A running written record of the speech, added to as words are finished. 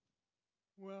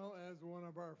Well, as one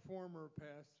of our former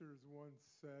pastors once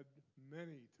said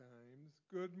many times,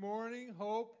 good morning,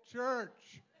 Hope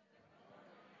Church.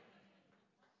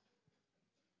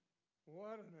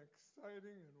 What an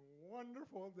exciting and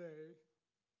wonderful day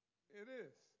it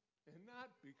is. And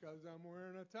not because I'm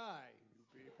wearing a tie, you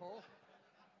people.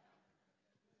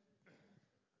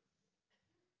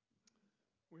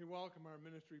 We welcome our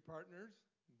ministry partners,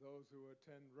 those who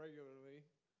attend regularly,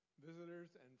 visitors,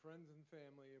 and friends and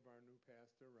family of our new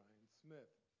pastor, Ryan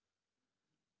Smith.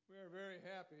 We are very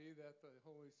happy that the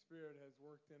Holy Spirit has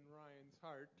worked in Ryan's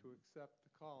heart to accept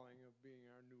the calling of being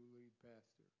our new lead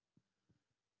pastor.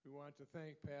 We want to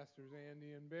thank Pastors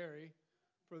Andy and Barry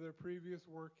for their previous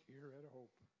work here at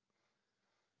Hope.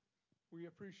 We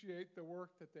appreciate the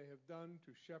work that they have done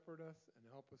to shepherd us and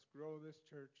help us grow this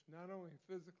church, not only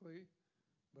physically,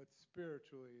 but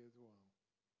spiritually as well.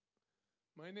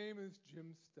 My name is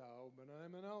Jim Staub, and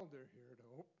I'm an elder here at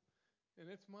Hope,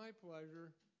 and it's my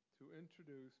pleasure to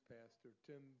introduce Pastor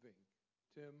Tim Vink.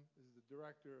 Tim is the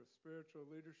Director of Spiritual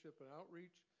Leadership and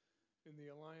Outreach in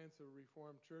the Alliance of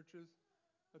Reformed Churches,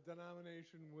 a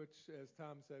denomination which, as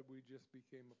Tom said, we just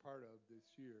became a part of this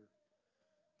year.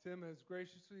 Tim has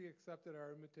graciously accepted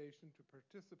our invitation to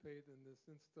participate in this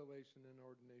installation and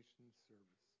ordination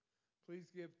service.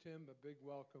 Please give Tim a big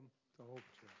welcome to Hope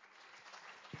Church.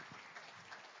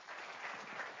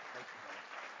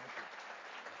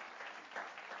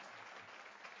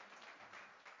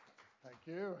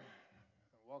 Thank you.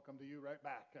 Welcome to you right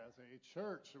back as a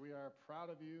church. We are proud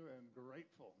of you and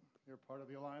grateful. You're part of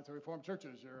the Alliance of Reformed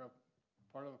Churches. You're a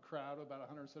part of a crowd of about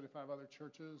 175 other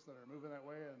churches that are moving that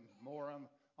way and more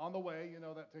on the way. You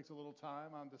know, that takes a little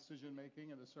time on decision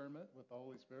making and discernment with the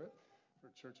Holy Spirit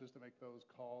for churches to make those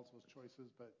calls, those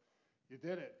choices. But you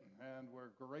did it, and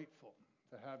we're grateful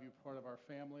to have you part of our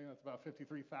family. That's about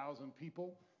 53,000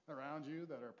 people around you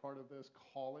that are part of this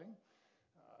calling.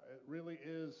 It really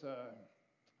is a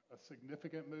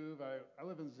significant move. I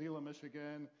live in Zeeland,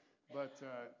 Michigan, but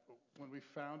when we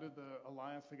founded the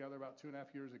Alliance together about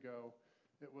 2.5 years ago,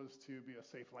 it was to be a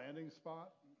safe landing spot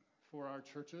for our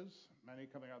churches, many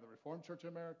coming out of the Reformed Church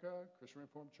of America, Christian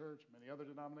Reformed Church, many other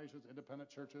denominations, independent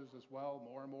churches as well,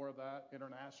 more and more of that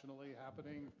internationally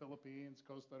happening, Philippines,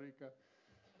 Costa Rica.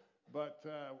 But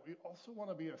we also want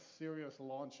to be a serious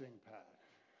launching pad.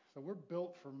 So we're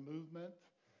built for movement,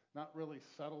 not really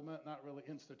settlement, not really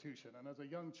institution. And as a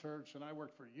young church, and I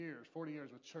worked for years, 40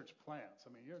 years with church plants.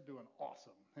 I mean, you're doing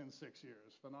awesome in 6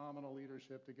 years. Phenomenal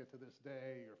leadership to get to this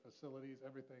day, your facilities,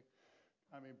 everything.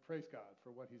 I mean, praise God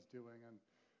for what he's doing and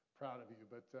proud of you.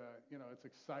 But, it's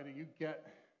exciting. You get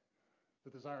the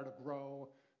desire to grow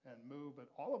and move, but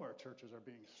all of our churches are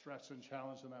being stretched and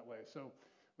challenged in that way. So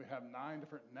we have 9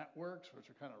 different networks, which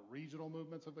are kind of regional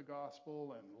movements of the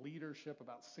gospel, and leadership,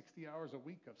 about 60 hours a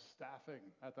week of staffing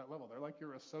at that level. They're like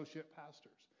your associate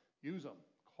pastors. Use them,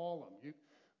 call them, you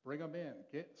bring them in,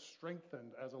 get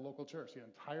strengthened as a local church. The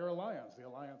entire Alliance, the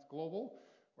Alliance Global,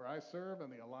 where I serve,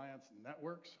 and the Alliance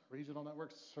networks, regional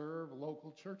networks, serve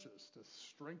local churches to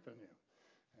strengthen you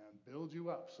and build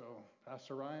you up. So,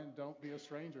 Pastor Ryan, don't be a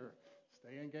stranger.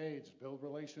 Stay engaged, build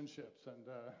relationships, and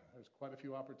there's quite a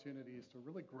few opportunities to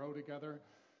really grow together,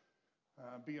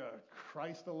 be a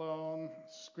Christ alone,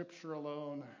 Scripture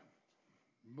alone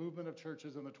movement of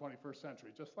churches in the 21st century,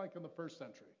 just like in the first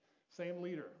century. Same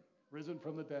leader, risen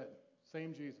from the dead,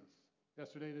 same Jesus,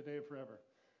 yesterday, today, and forever.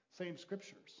 Same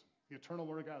Scriptures, the eternal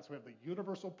Word of God. So we have the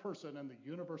universal person and the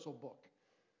universal book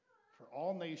for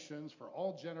all nations, for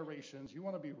all generations. You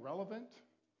want to be relevant?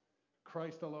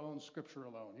 Christ alone, Scripture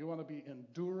alone. You want to be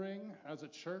enduring as a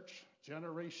church,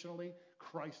 generationally,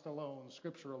 Christ alone,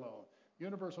 Scripture alone.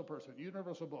 Universal person,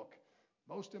 universal book,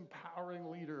 most empowering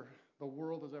leader the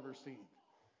world has ever seen.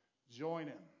 Join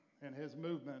him in his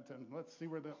movement, and let's see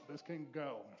where this can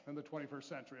go in the 21st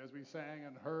century. As we sang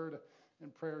and heard in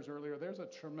prayers earlier, there's a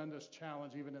tremendous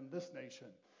challenge even in this nation,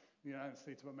 the United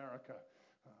States of America.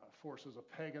 Forces of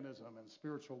paganism and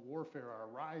spiritual warfare are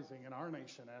rising in our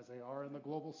nation as they are in the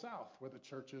global south, where the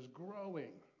church is growing.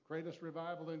 Greatest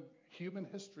revival in human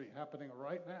history happening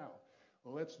right now.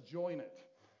 Let's join it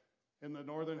in the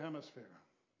northern hemisphere.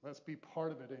 Let's be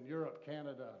part of it in Europe,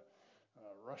 Canada,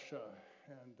 Russia,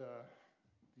 and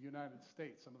the United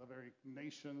States, some of the very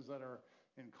nations that are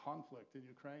in conflict in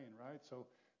Ukraine, right? So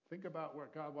think about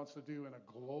what God wants to do in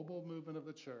a global movement of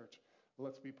the church.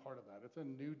 Let's be part of that. It's a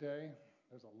new day.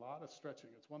 There's a lot of stretching.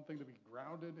 It's one thing to be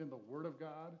grounded in the Word of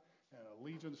God and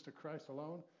allegiance to Christ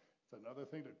alone. It's another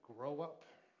thing to grow up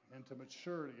into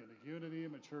maturity, into unity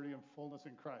and maturity and fullness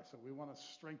in Christ. So we want to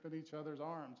strengthen each other's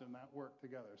arms in that work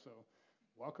together. So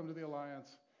welcome to the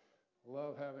Alliance.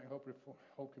 Love having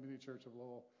Hope Community Church of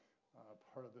Lowell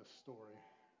part of this story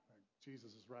that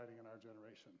Jesus is writing in our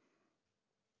generation.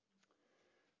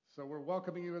 So we're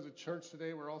welcoming you as a church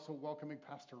today. We're also welcoming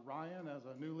Pastor Ryan as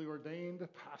a newly ordained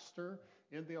pastor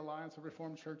in the Alliance of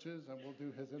Reformed Churches, and we'll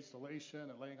do his installation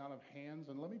and laying on of hands.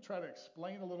 And let me try to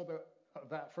explain a little bit of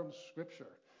that from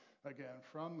Scripture. Again,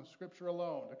 from Scripture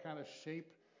alone to kind of shape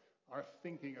our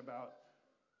thinking about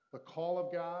the call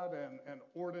of God and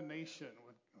ordination.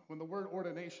 When the word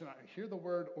ordination, I hear the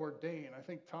word ordain. I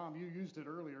think, Tom, you used it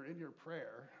earlier in your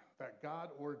prayer, that God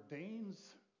ordains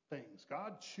things.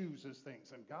 God chooses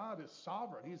things, and God is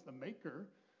sovereign. He's the maker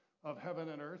of heaven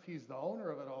and earth. He's the owner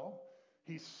of it all.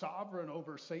 He's sovereign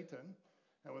over Satan.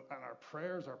 And our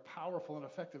prayers are powerful and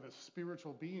effective as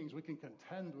spiritual beings. We can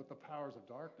contend with the powers of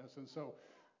darkness. And so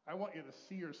I want you to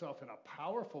see yourself in a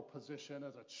powerful position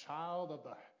as a child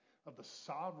of the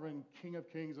sovereign King of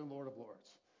Kings and Lord of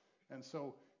Lords. And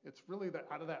so it's really that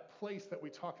out of that place that we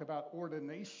talk about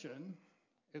ordination,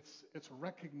 it's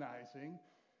recognizing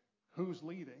who's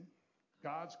leading,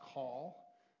 God's call,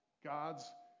 God's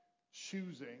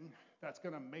choosing. That's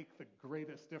going to make the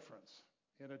greatest difference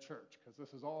in a church, because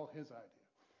this is all his idea.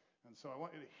 And so I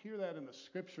want you to hear that in the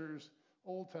Scriptures,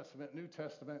 Old Testament, New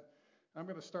Testament. I'm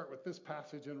going to start with this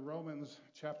passage in Romans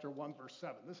chapter 1, verse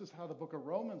 7. This is how the book of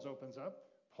Romans opens up.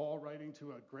 Paul writing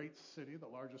to a great city, the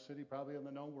largest city probably in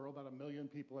the known world, about 1 million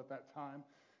people at that time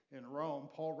in Rome.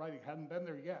 Paul writing, hadn't been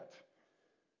there yet.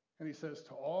 And he says,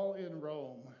 to all in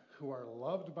Rome who are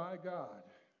loved by God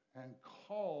and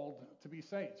called to be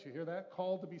saints. You hear that?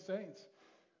 Called to be saints.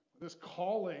 This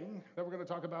calling that we're going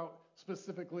to talk about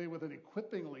specifically with an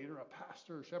equipping leader, a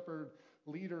pastor, shepherd,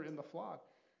 leader in the flock,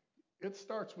 it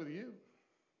starts with you.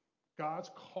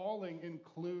 God's calling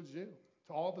includes you.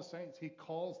 To all the saints, he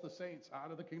calls the saints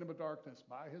out of the kingdom of darkness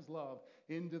by his love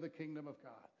into the kingdom of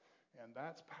God. And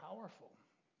that's powerful.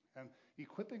 And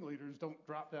equipping leaders don't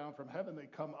drop down from heaven. They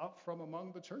come up from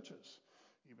among the churches.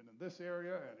 Even in this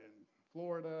area and in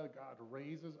Florida, God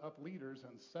raises up leaders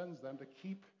and sends them to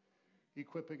keep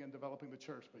equipping and developing the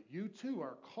church. But you too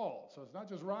are called. So it's not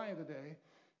just Ryan today.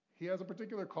 He has a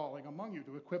particular calling among you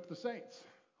to equip the saints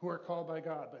who are called by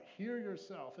God. But hear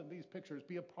yourself in these pictures.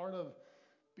 Be a part of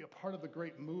the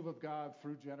great move of God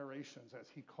through generations as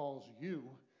he calls you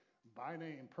by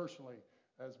name personally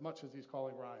as much as he's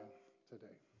calling Ryan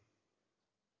today.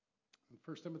 In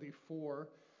 1 Timothy 4,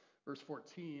 verse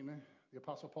 14, the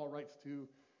Apostle Paul writes to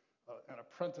an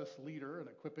apprentice leader, an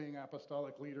equipping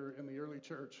apostolic leader in the early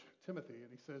church, Timothy,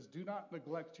 and he says, do not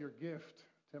neglect your gift,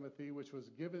 Timothy, which was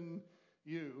given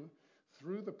you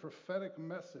through the prophetic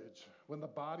message when the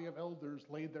body of elders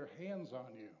laid their hands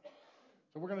on you.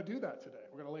 So we're going to do that today.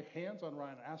 We're going to lay hands on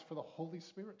Ryan and ask for the Holy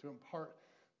Spirit to impart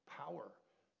power,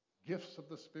 gifts of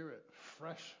the Spirit,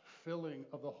 fresh filling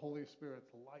of the Holy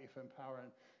Spirit's life and power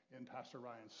in Pastor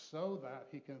Ryan, so that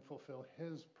he can fulfill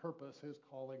his purpose, his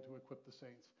calling to equip the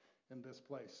saints in this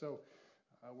place. So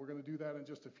we're going to do that in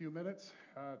just a few minutes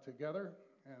together.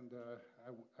 And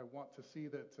I want to see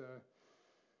that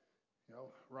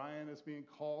Ryan is being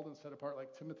called and set apart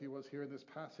like Timothy was here in this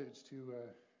passage to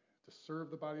serve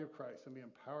the body of Christ and be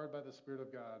empowered by the Spirit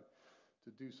of God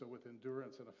to do so with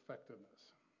endurance and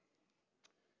effectiveness.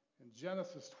 In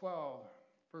Genesis 12,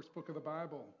 first book of the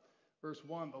Bible, verse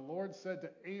 1, the Lord said to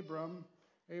Abraham,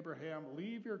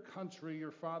 leave your country,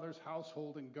 your father's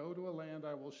household, and go to a land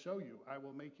I will show you. I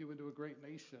will make you into a great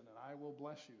nation, and I will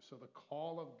bless you. So the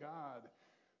call of God,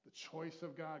 the choice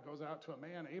of God goes out to a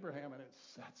man, Abraham, and it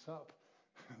sets up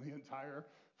the entire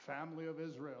family of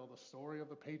Israel, the story of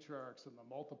the patriarchs and the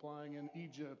multiplying in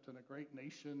Egypt and a great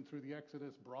nation through the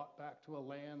Exodus brought back to a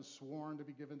land sworn to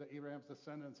be given to Abraham's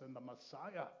descendants, and the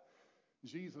Messiah,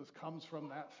 Jesus, comes from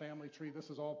that family tree.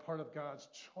 This is all part of God's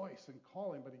choice and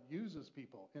calling, but he uses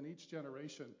people in each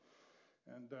generation.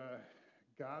 And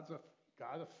God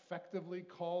effectively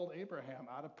called Abraham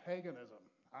out of paganism,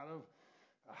 out of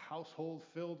a household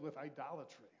filled with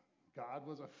idolatry. God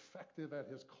was effective at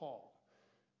his call.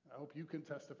 I hope you can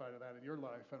testify to that in your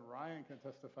life, and Ryan can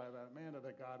testify to that, Amanda,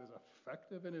 that God is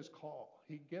effective in his call.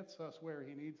 He gets us where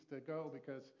he needs to go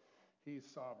because he's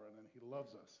sovereign and he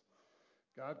loves us.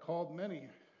 God called many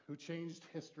who changed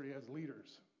history as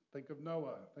leaders. Think of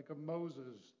Noah, think of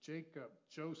Moses, Jacob,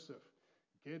 Joseph,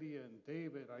 Gideon,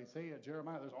 David, Isaiah,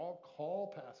 Jeremiah. There's all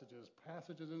call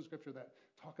passages in Scripture that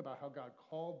talk about how God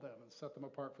called them and set them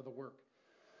apart for the work.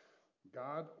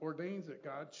 God ordains it.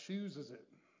 God chooses it,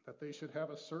 that they should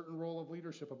have a certain role of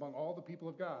leadership among all the people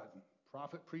of God.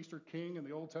 Prophet, priest, or king in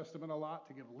the Old Testament a lot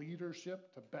to give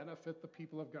leadership to benefit the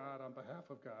people of God on behalf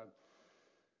of God.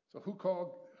 So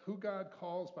who God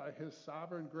calls by his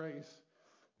sovereign grace,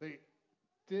 they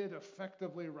did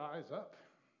effectively rise up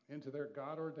into their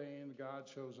God-ordained,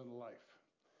 God-chosen life.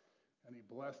 And he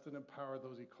blessed and empowered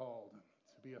those he called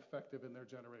to be effective in their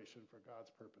generation for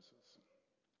God's purposes.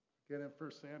 Again, in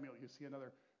 1 Samuel, you see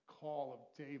another call of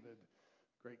David,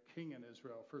 great king in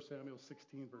Israel. 1 Samuel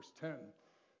 16, verse 10.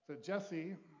 So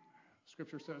Jesse,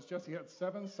 Scripture says, Jesse had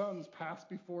 7 sons pass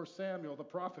before Samuel, the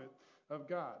prophet of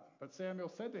God. But Samuel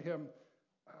said to him,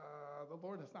 the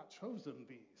Lord has not chosen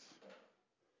these.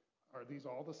 Are these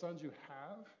all the sons you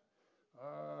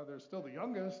have? They're still the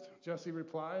youngest, Jesse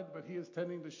replied, but he is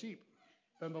tending the sheep.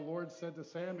 Then the Lord said to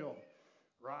Samuel,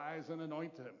 rise and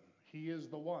anoint him. He is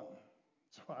the one.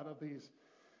 So out of these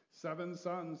 7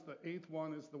 sons, the 8th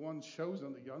one is the one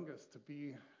chosen, the youngest, to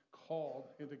be called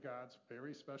into God's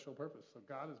very special purpose. So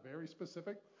God is very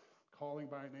specific, calling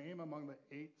by name among the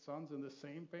 8 sons in the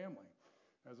same family.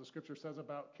 As the Scripture says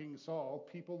about King Saul,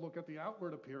 people look at the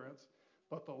outward appearance,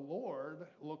 but the Lord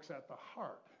looks at the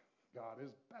heart. God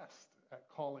is best at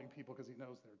calling people because he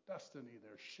knows their destiny,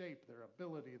 their shape, their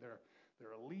ability, their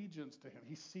allegiance to him.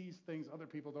 He sees things other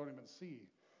people don't even see.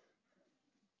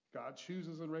 God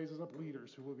chooses and raises up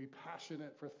leaders who will be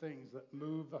passionate for things that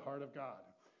move the heart of God.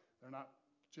 They're not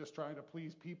just trying to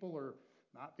please people or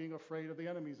not being afraid of the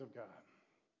enemies of God.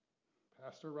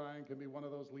 Pastor Ryan can be one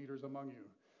of those leaders among you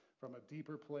from a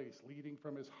deeper place, leading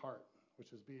from his heart,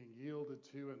 which is being yielded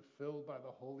to and filled by the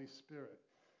Holy Spirit.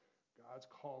 God's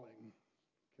calling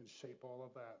can shape all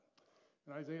of that.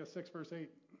 In Isaiah 6, verse 8,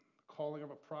 calling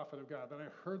of a prophet of God. Then I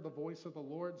heard the voice of the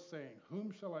Lord saying,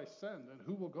 whom shall I send and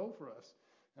who will go for us?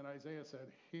 And Isaiah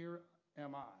said, here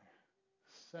am I,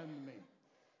 send me.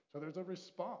 So there's a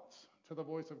response to the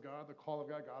voice of God, the call of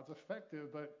God. God's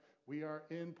effective, but we are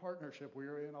in partnership. We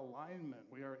are in alignment.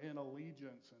 We are in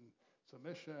allegiance and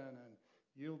submission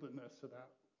and yieldedness to that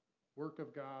work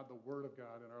of God, the word of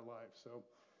God in our life. So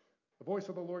the voice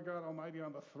of the Lord God Almighty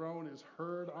on the throne is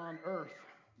heard on earth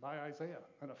by Isaiah,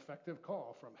 an effective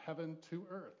call from heaven to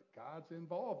earth. God's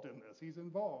involved in this. He's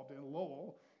involved in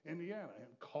Lowell, Indiana, in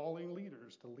calling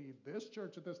leaders to lead this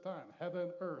church at this time, heaven,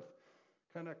 earth,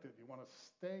 connected. You want to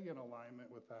stay in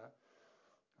alignment with that.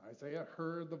 Isaiah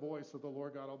heard the voice of the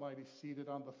Lord God Almighty seated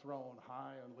on the throne,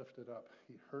 high and lifted up.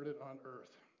 He heard it on earth.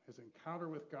 His encounter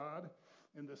with God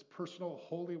in this personal,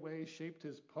 holy way shaped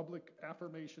his public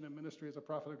affirmation and ministry as a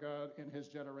prophet of God in his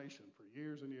generation for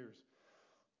years and years.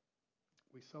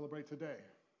 We celebrate today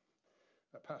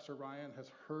that Pastor Ryan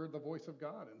has heard the voice of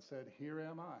God and said, here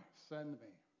am I, send me.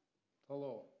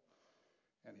 Hello.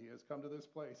 And he has come to this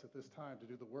place at this time to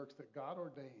do the works that God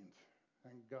ordained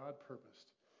and God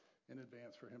purposed in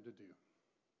advance for him to do.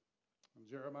 In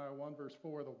Jeremiah 1, verse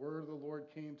 4, the word of the Lord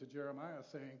came to Jeremiah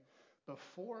saying,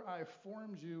 before I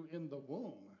formed you in the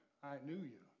womb, I knew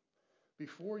you.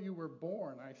 Before you were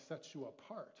born, I set you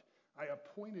apart. I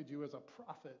appointed you as a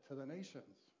prophet to the nations.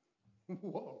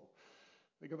 Whoa.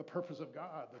 Think of the purpose of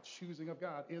God, the choosing of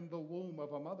God in the womb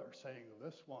of a mother, saying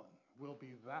this one will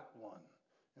be that one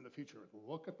in the future.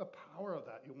 Look at the power of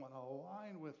that. You want to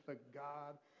align with the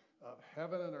God of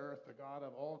heaven and earth, the God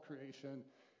of all creation.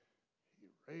 He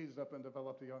raised up and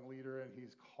developed a young leader, and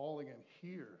he's calling him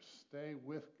here. Stay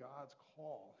with God's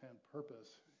call and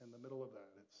purpose in the middle of that.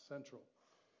 It's central.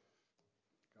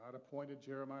 God appointed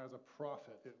Jeremiah as a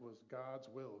prophet. It was God's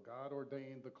will. God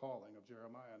ordained the calling of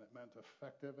Jeremiah, and it meant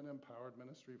effective and empowered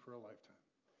ministry for a lifetime.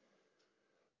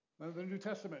 Now, in the New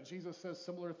Testament, Jesus says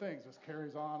similar things. This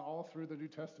carries on all through the New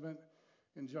Testament.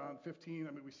 In John 15,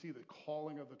 we see the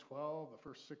calling of the 12, the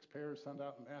first 6 pairs sent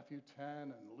out in Matthew 10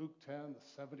 and Luke 10, the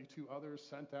 72 others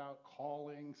sent out,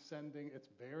 calling, sending. It's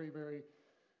very, very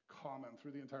common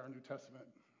through the entire New Testament.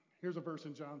 Here's a verse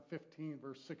in John 15,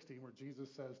 verse 16, where Jesus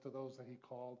says to those that he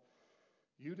called,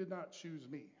 you did not choose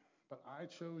me, but I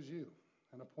chose you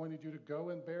and appointed you to go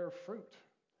and bear fruit,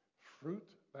 fruit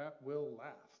that will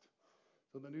last.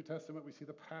 So in the New Testament, we see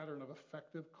the pattern of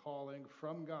effective calling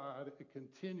from God. It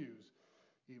continues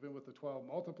even with the 12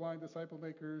 multiplying disciple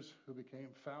makers who became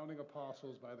founding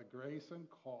apostles by the grace and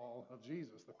call of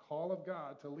Jesus. The call of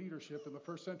God to leadership in the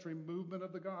first century movement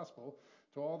of the gospel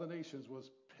to all the nations was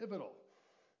pivotal.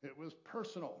 It was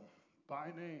personal, by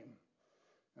name,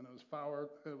 and it was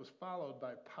followed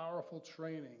by powerful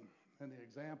training and the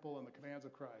example and the commands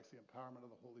of Christ, the empowerment of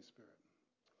the Holy Spirit.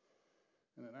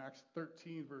 And in Acts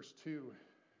 13, verse 2,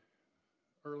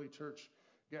 early church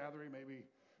gathering, maybe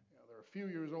they're a few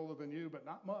years older than you, but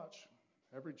not much.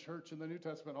 Every church in the New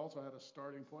Testament also had a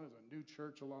starting point as a new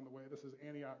church along the way. This is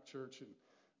Antioch Church. In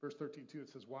verse 13, too, it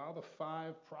says, while the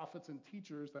 5 prophets and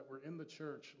teachers that were in the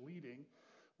church leading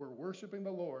were worshiping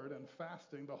the Lord and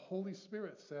fasting, the Holy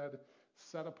Spirit said,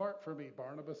 set apart for me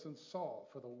Barnabas and Saul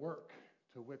for the work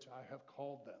to which I have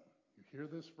called them. You Hear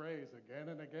this phrase again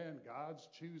and again, God's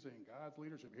choosing, God's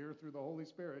leadership, here through the Holy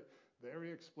Spirit,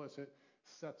 very explicit,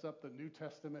 sets up the New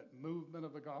Testament movement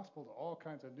of the gospel to all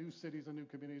kinds of new cities and new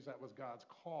communities. That was God's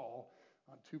call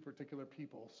on two particular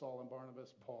people, Saul and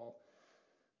Barnabas, Paul,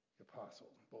 the apostle.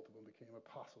 Both of them became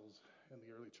apostles in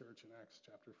the early church in Acts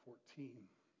chapter 14.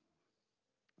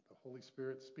 The Holy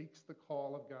Spirit speaks the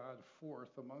call of God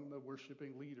forth among the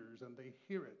worshiping leaders, and they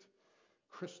hear it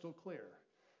crystal clear,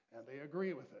 and they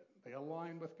agree with it. They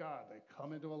align with God. They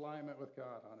come into alignment with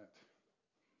God on it.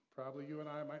 Probably you and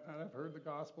I might not have heard the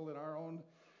gospel in our own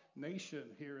nation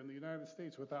here in the United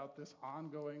States without this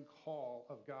ongoing call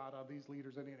of God on these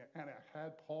leaders. And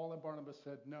had Paul and Barnabas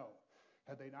said no,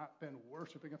 had they not been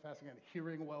worshiping and fasting and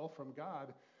hearing well from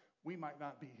God, we might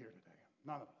not be here today.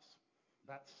 None of us.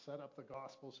 That set up the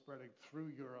gospel spreading through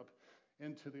Europe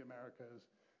into the Americas.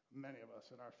 Many of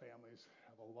us and our families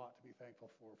have a lot to be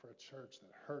thankful for a church that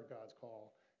heard God's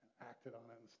call and acted on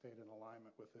it and stayed in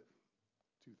alignment with it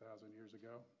 2,000 years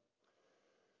ago.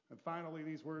 And finally,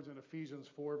 these words in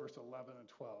Ephesians 4, verse 11 and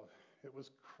 12. It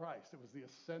was Christ, it was the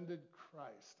ascended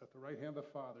Christ at the right hand of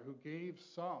the Father who gave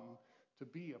some to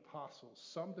be apostles,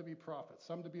 some to be prophets,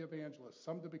 some to be evangelists,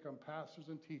 some to become pastors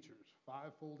and teachers,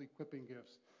 fivefold equipping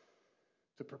gifts,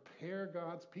 to prepare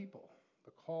God's people,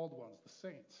 the called ones, the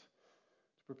saints,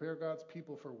 to prepare God's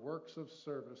people for works of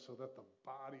service so that the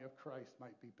body of Christ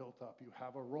might be built up. You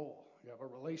have a role. You have a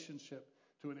relationship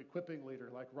to an equipping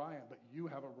leader like Ryan, but you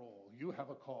have a role. You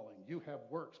have a calling. You have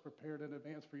works prepared in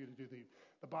advance for you to do.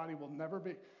 The body will never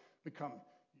become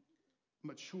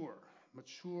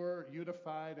mature,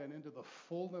 unified, and into the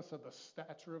fullness of the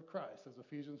stature of Christ, as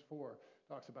Ephesians 4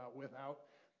 talks about, without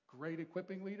great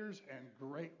equipping leaders and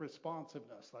great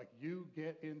responsiveness. Like, you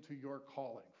get into your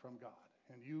calling from God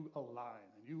and you align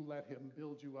and you let him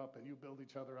build you up and you build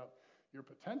each other up. Your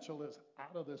potential is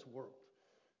out of this world.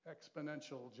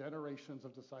 Exponential generations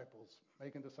of disciples,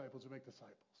 making disciples who make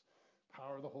disciples.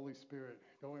 Power of the Holy Spirit,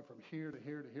 going from here to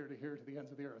here to here to here to the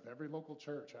ends of the earth. Every local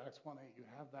church, Acts 1:8, you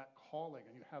have that calling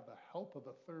and you have the help of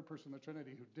the third person of the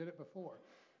Trinity who did it before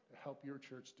to help your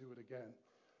church do it again.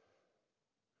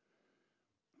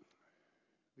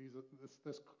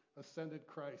 This ascended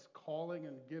Christ calling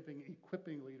and giving,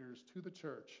 equipping leaders to the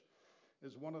church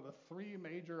is one of the three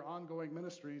major ongoing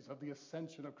ministries of the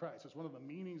ascension of Christ. It's one of the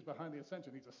meanings behind the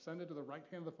ascension. He's ascended to the right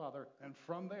hand of the Father, and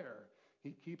from there,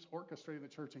 he keeps orchestrating the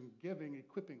church and giving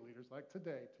equipping leaders like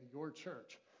today to your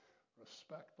church.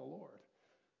 Respect the Lord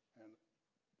and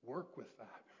work with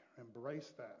that.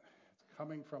 Embrace that. It's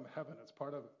coming from heaven. It's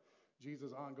part of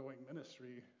Jesus' ongoing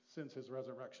ministry since his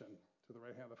resurrection to the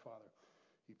right hand of the Father.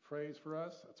 He prays for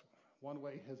us. That's one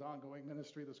way his ongoing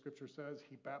ministry, the scripture says.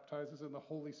 He baptizes in the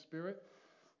Holy Spirit,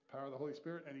 power of the Holy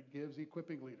Spirit, and he gives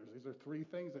equipping leaders. These are three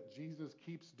things that Jesus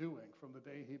keeps doing from the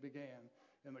day he began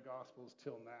in the Gospels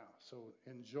till now. So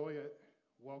enjoy it,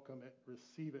 welcome it,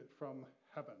 receive it from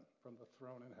heaven, from the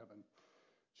throne in heaven.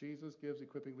 Jesus gives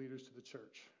equipping leaders to the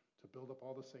church to build up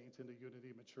all the saints into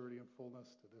unity, maturity, and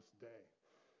fullness to this day.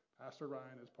 Pastor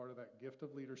Ryan is part of that gift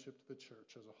of leadership to the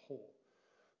church as a whole,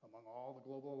 among all the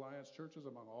Global Alliance churches,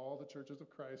 among all the churches of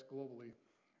Christ globally,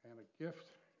 and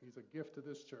he's a gift to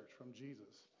this church from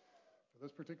Jesus for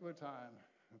this particular time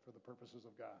and for the purposes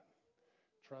of God.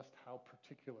 Trust how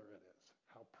particular it is,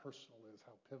 how personal it is,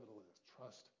 how pivotal it is.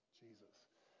 Trust Jesus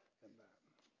in that.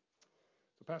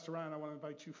 So Pastor Ryan, I want to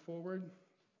invite you forward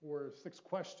for 6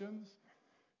 questions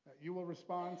that you will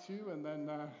respond to, and then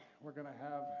we're going to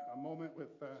have a moment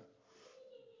with the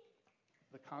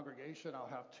congregation. I'll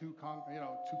have two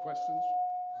questions.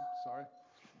 Sorry,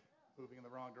 moving in the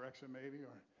wrong direction maybe,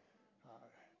 or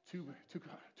two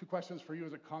questions for you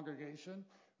as a congregation.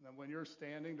 And then when you're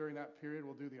standing during that period,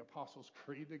 we'll do the Apostles'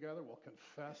 Creed together. We'll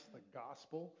confess the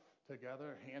gospel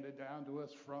together, handed down to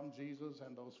us from Jesus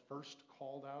and those first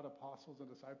called out apostles and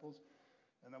disciples.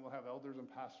 And then we'll have elders and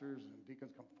pastors and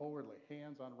deacons come forward, lay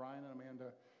hands on Ryan and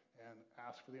Amanda, and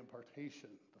ask for the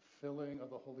impartation, the filling of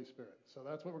the Holy Spirit. So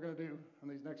that's what we're going to do in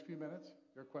these next few minutes.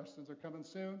 Your questions are coming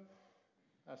soon.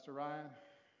 Pastor Ryan,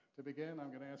 to begin, I'm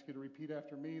going to ask you to repeat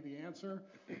after me the answer,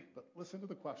 but listen to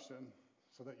the question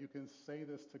so that you can say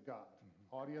this to God.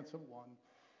 Audience of one.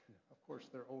 Of course,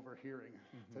 they're overhearing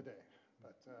today,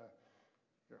 but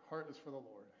your heart is for the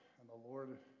Lord, and the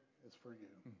Lord is for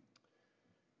you.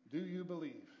 Do you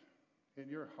believe in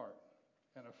your heart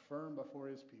and affirm before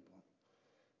his people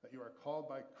that you are called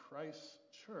by Christ's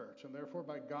church and therefore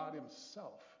by God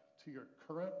himself to your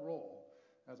current role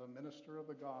as a minister of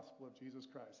the gospel of Jesus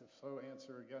Christ? If so,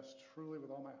 answer yes, truly with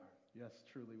all my heart. Yes,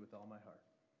 truly with all my heart.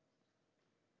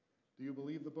 Do you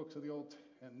believe the books of the Old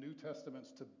and New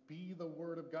Testaments to be the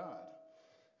Word of God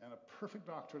and a perfect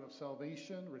doctrine of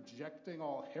salvation, rejecting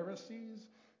all heresies,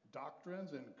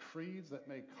 doctrines, and creeds that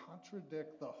may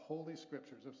contradict the Holy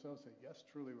Scriptures. If so, say, yes,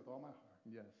 truly, with all my heart.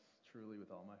 Yes, truly,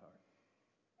 with all my heart.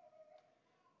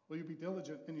 Will you be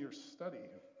diligent in your study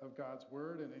of God's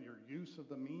Word and in your use of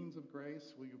the means of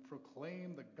grace? Will you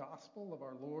proclaim the gospel of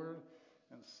our Lord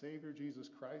and Savior Jesus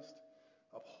Christ,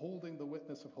 upholding the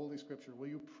witness of Holy Scripture? Will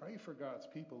you pray for God's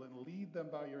people and lead them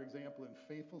by your example in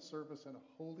faithful service and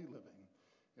holy living?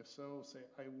 If so, say,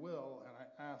 I will, and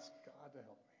I ask God to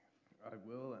help me. I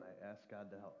will, and I ask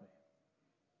God to help me.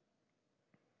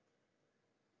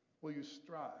 Will you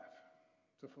strive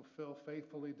to fulfill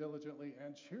faithfully, diligently,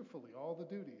 and cheerfully all the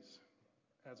duties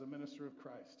as a minister of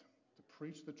Christ, to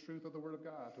preach the truth of the Word of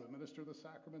God, to administer the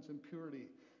sacraments in purity,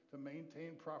 to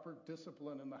maintain proper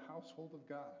discipline in the household of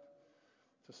God,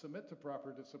 to submit to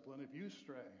proper discipline if you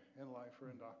stray in life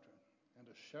or in doctrine, and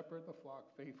to shepherd the flock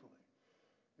faithfully?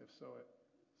 If so,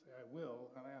 say, I will,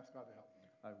 and I ask God to help me.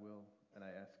 I will, and I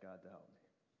ask God to help me.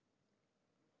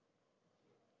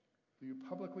 Do you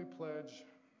publicly pledge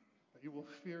that you will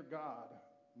fear God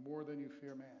more than you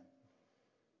fear man?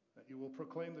 That you will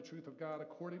proclaim the truth of God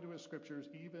according to His Scriptures,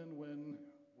 even when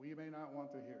we may not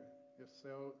want to hear it? If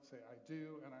so, say, I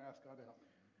do, and I ask God to help me.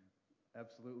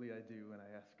 Absolutely, I do, and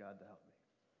I ask God to help me.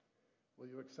 Will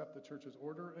you accept the church's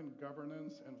order and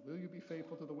governance, and will you be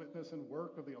faithful to the witness and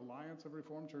work of the Alliance of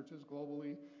Reformed Churches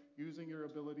globally, using your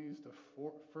abilities to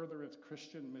further its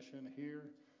Christian mission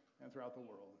here and throughout the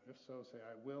world? If so, say,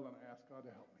 I will, and I ask God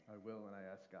to help me. I will, and I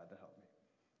ask God to help me.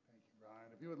 Thank you, Brian.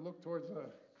 If you would look towards the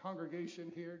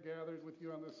congregation here gathered with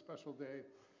you on this special day,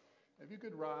 if you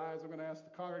could rise, I'm going to ask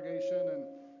the congregation and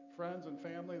friends and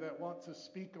family that want to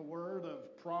speak a word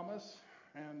of promise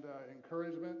and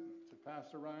encouragement to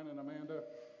Pastor Ryan and Amanda.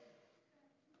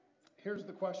 Here's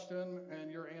the question,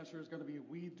 and your answer is going to be,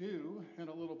 we do, in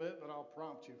a little bit, but I'll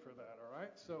prompt you for that, all right?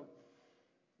 So,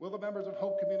 will the members of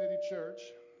Hope Community Church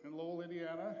in Lowell,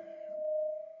 Indiana,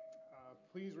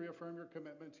 please reaffirm your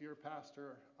commitment to your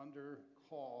pastor under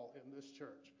call in this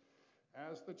church?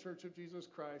 As the Church of Jesus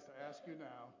Christ, I ask you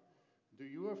now, do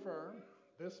you affirm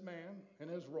this man in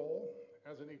his role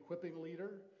as an equipping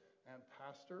leader and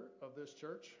pastor of this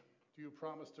church? Do you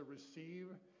promise to receive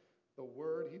the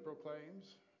word he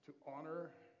proclaims, to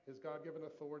honor his God-given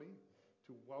authority,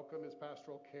 to welcome his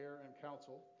pastoral care and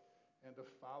counsel, and to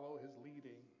follow his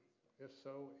leading? If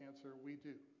so, answer, we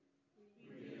do.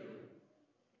 We do.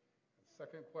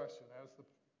 Second question, as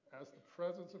the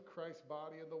presence of Christ's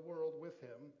body in the world with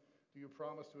him, do you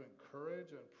promise to encourage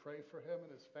and pray for him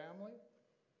and his family,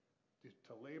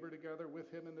 to labor together with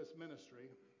him in this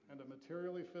ministry, and to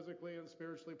materially, physically, and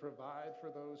spiritually provide for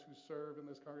those who serve in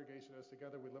this congregation as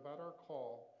together we live out our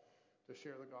call to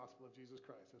share the gospel of Jesus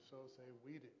Christ? If so, say,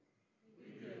 we do.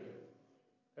 We do.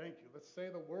 Thank you. Let's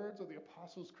say the words of the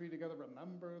Apostles' Creed together.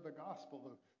 Remember the gospel.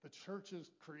 The church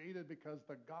is created because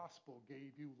the gospel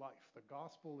gave you life. The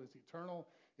gospel is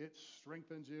eternal. It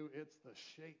strengthens you. It's the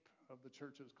shape of the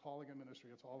church's calling and ministry.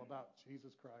 It's all about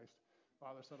Jesus Christ,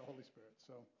 Father, Son, and Holy Spirit.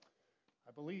 So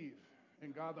I believe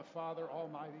in God the Father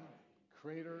Almighty,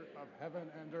 creator of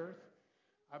heaven and earth.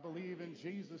 I believe in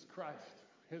Jesus Christ,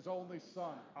 his only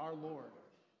Son, our Lord,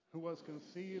 who was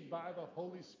conceived by the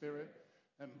Holy Spirit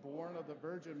and born of the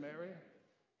Virgin Mary.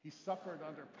 He suffered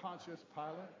under Pontius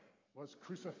Pilate, was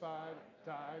crucified,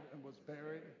 died, and was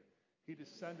buried. He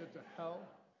descended to hell.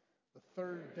 The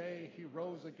third day he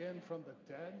rose again from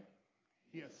the dead.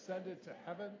 He ascended to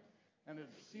heaven and is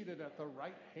seated at the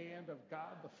right hand of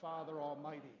God the Father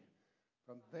Almighty.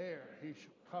 From there he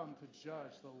shall come to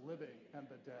judge the living and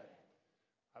the dead.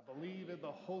 I believe in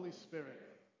the Holy Spirit,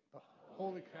 the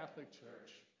Holy Catholic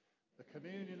Church, the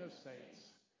communion of saints,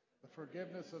 the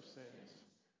forgiveness of sins,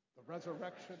 the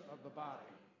resurrection of the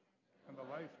body, and the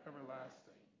life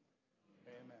everlasting.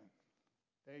 Amen.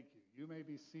 Thank you. You may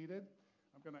be seated.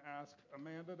 I'm going to ask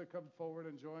Amanda to come forward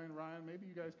and join Ryan. Maybe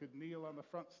you guys could kneel on the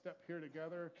front step here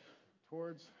together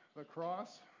towards the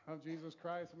cross of Jesus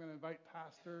Christ. I'm going to invite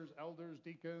pastors, elders,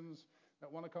 deacons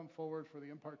that want to come forward for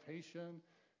the impartation,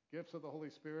 gifts of the Holy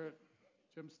Spirit.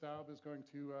 Jim Staub is going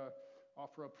to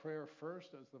offer a prayer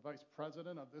first as the vice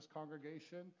president of this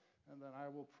congregation, and then I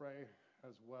will pray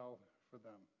as well for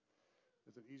them.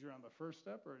 Is it easier on the first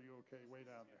step, or are you okay way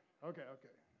down there? Okay.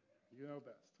 You know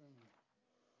best.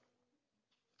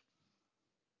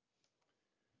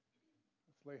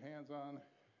 Let's lay hands on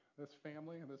this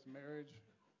family and this marriage,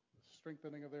 the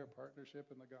strengthening of their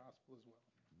partnership in the gospel as well.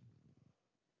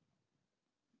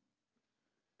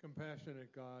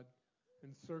 Compassionate God,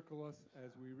 encircle us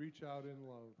as we reach out in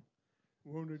love.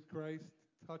 Wounded Christ,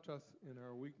 touch us in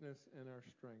our weakness and our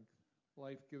strength.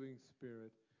 Life-giving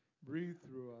Spirit, Breathe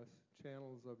through us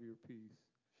channels of your peace.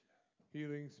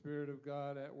 Healing Spirit of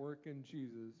God at work in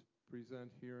Jesus,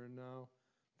 present here and now.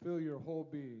 Fill your whole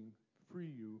being, free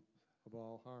you of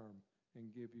all harm,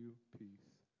 and give you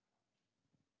peace.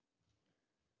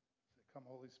 Say, come,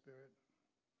 Holy Spirit,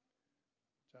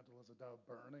 gentle as a dove,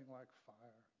 burning like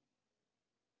fire.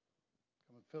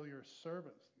 Come and fill your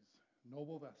servants, these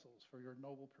noble vessels, for your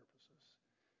noble purposes,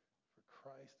 for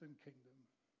Christ and kingdom.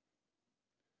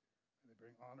 May they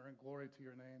bring honor and glory to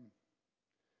your name.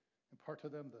 Impart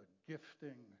to them the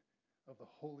gifting of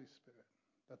the Holy Spirit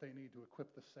that they need to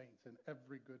equip the saints in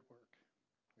every good work.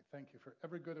 We thank you for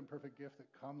every good and perfect gift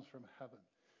that comes from heaven.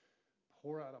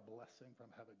 Pour out a blessing from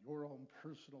heaven, your own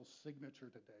personal signature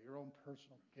today, your own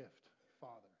personal gift,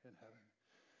 Father in heaven.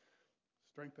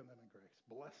 Strengthen them in grace.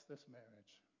 Bless this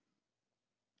marriage.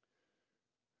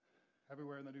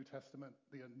 Everywhere in the New Testament,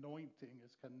 the anointing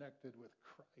is connected with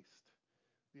Christ,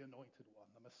 the anointed one,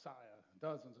 the Messiah,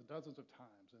 dozens and dozens of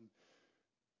times. And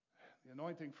the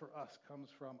anointing for us comes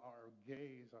from our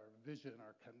gaze, our vision,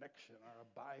 our connection, our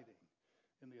abiding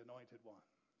in the anointed one.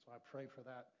 So I pray for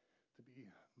that to be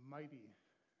mighty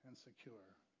and secure.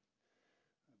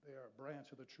 They are a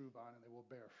branch of the true vine, and they will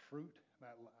bear fruit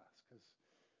that lasts, because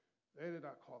they did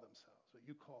not call themselves, but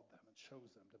you called them and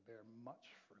chose them to bear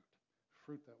much fruit,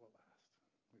 fruit that will last.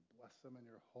 We bless them in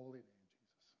your holy name,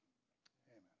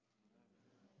 Jesus.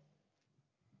 Amen.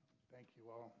 Thank you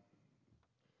all.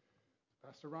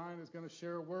 Pastor Ryan is going to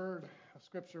share a word of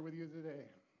scripture with you today.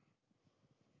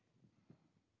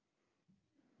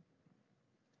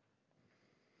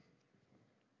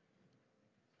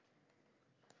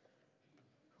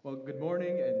 Well, good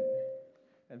morning,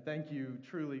 and thank you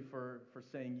truly for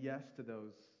saying yes to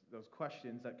those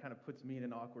questions. That kind of puts me in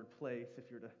an awkward place if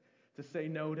you're to say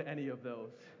no to any of those.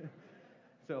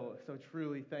 So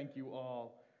truly, thank you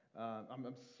all.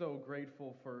 I'm so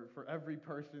grateful for every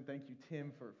person. Thank you,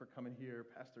 Tim, for coming here,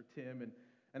 Pastor Tim,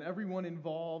 and everyone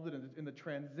involved in the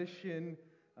transition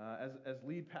as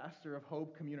lead pastor of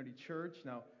Hope Community Church.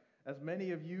 Now, as many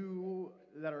of you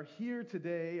that are here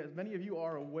today, as many of you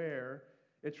are aware,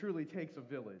 it truly takes a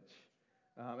village.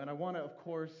 And I want to, of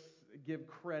course, give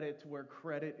credit to where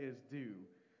credit is due.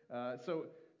 So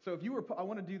if you were, I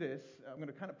want to do this. I'm going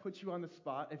to kind of put you on the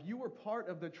spot. If you were part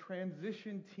of the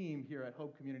transition team here at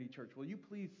Hope Community Church, will you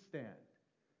please stand?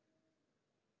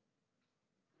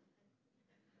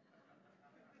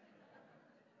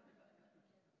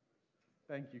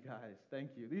 Thank you, guys.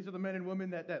 Thank you. These are the men and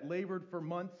women that labored for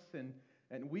months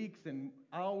and weeks and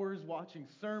hours watching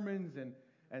sermons and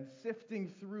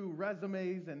sifting through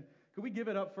resumes. And could we give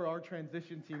it up for our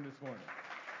transition team this morning?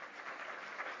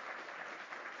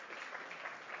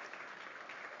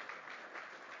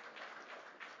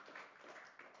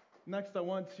 Next, I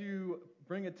want to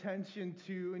bring attention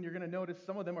to, and you're going to notice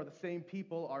some of them are the same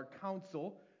people, our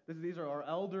council. These are our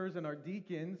elders and our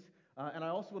deacons. And I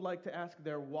also would like to ask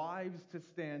their wives to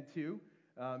stand too,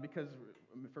 because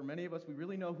for many of us, we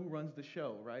really know who runs the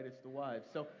show, right? It's the wives.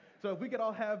 So if we could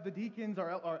all have the deacons,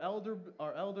 our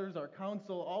elders, our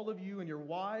council, all of you and your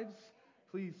wives,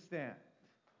 please stand.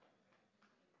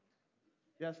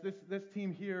 Yes, this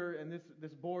team here and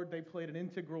this board, they played an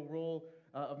integral role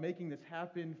of making this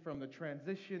happen, from the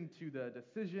transition to the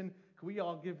decision. Can we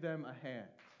all give them a hand?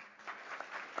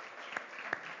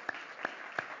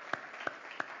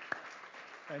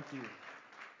 Thank you.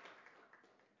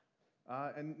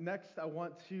 And next, I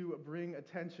want to bring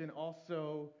attention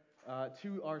also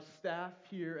to our staff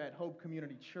here at Hope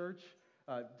Community Church.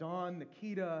 Dawn,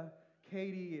 Nikita,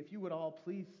 Katie, if you would all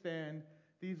please stand.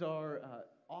 These are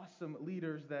awesome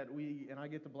leaders that I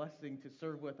get the blessing to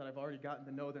serve with, and I've already gotten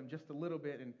to know them just a little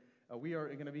bit, and we are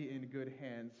going to be in good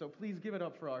hands. So please give it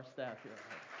up for our staff here.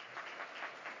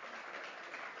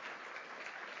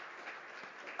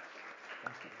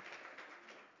 Thank you.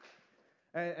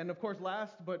 And of course,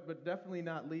 last but definitely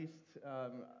not least,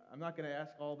 I'm not going to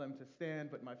ask all of them to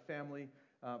stand, but my family,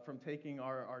 from taking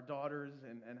our daughters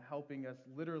and helping us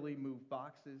literally move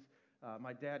boxes.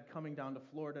 My dad coming down to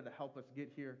Florida to help us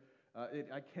get here.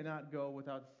 I cannot go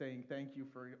without saying thank you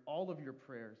for all of your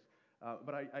prayers.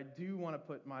 But I do want to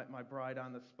put my bride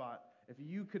on the spot. If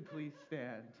you could please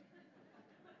stand.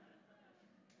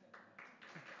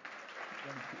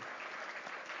 Thank you.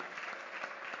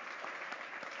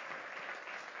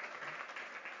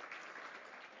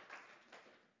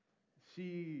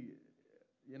 She,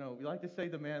 we like to say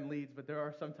the man leads, but there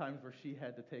are some times where she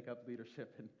had to take up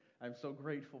leadership, and I'm so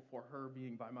grateful for her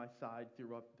being by my side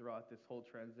throughout this whole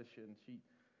transition.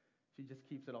 She just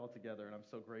keeps it all together, and I'm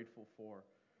so grateful for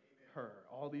her.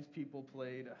 All these people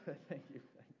played, thank you.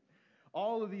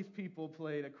 All of these people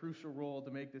played a crucial role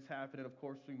to make this happen, and of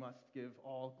course we must give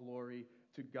all glory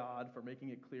to God for making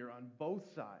it clear on both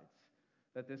sides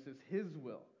that this is His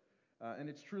will. And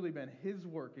it's truly been His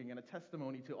working and a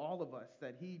testimony to all of us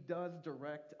that He does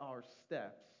direct our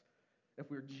steps if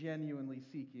we're genuinely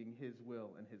seeking His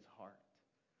will and His heart.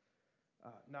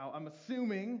 Now, I'm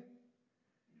assuming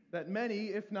that many,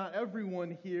 if not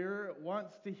everyone here,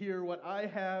 wants to hear what I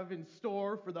have in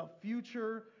store for the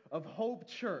future of Hope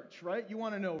Church, right? You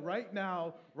want to know right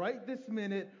now, right this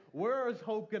minute, where is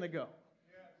Hope going to go?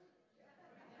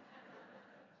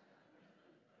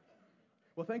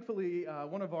 Well, thankfully,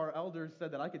 one of our elders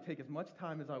said that I could take as much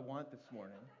time as I want this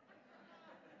morning.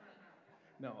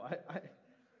 No,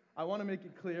 I want to make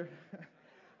it clear.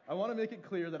 I want to make it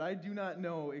clear that I do not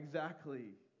know exactly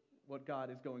what God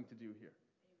is going to do here.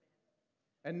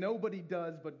 And nobody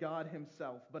does but God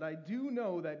Himself. But I do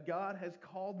know that God has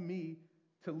called me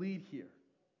to lead here.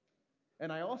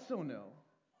 And I also know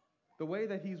the way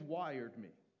that He's wired me.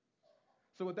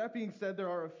 So with that being said, there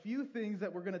are a few things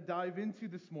that we're going to dive into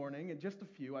this morning, and just a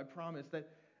few, I promise,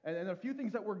 and a few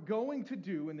things that we're going to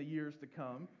do in the years to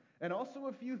come, and also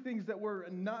a few things that we're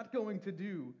not going to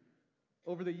do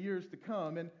over the years to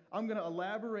come. And I'm going to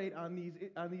elaborate on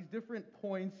these different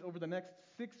points over the next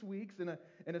 6 weeks in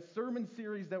a sermon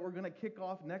series that we're going to kick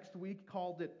off next week.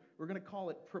 We're going to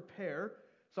call it Prepare.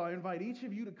 So I invite each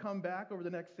of you to come back over the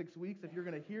next 6 weeks. If you're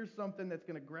going to hear something that's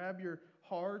going to grab your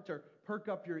heart or perk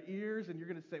up your ears, and you're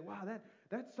going to say, wow,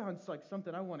 that sounds like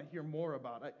something I want to hear more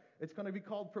about. It's going to be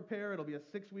called Prepare. It'll be a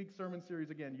 6-week sermon series.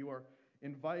 Again, you are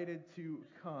invited to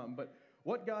come. But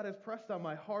what God has pressed on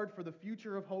my heart for the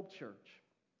future of Hope Church,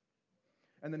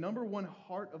 and the number one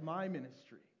heart of my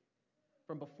ministry,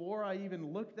 from before I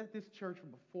even looked at this church,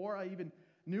 from before I even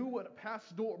knew what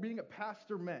being a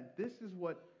pastor meant, this is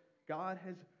what God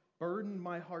has burdened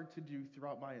my heart to do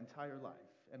throughout my entire life,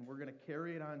 and we're going to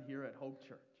carry it on here at Hope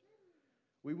Church.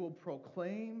 We will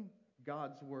proclaim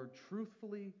God's word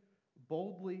truthfully,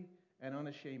 boldly, and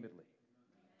unashamedly.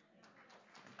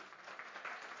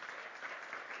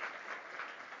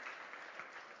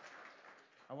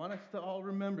 I want us to all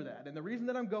remember that. And the reason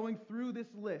that I'm going through this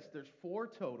list, there's 4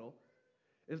 total,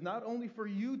 is not only for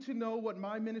you to know what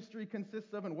my ministry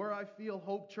consists of and where I feel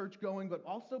Hope Church going, but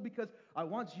also because I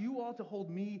want you all to hold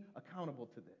me accountable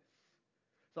to this.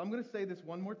 So I'm going to say this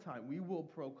one more time. We will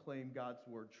proclaim God's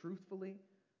word truthfully,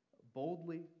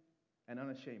 boldly, and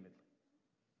unashamedly.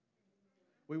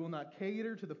 We will not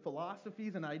cater to the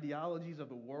philosophies and ideologies of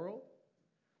the world.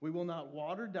 We will not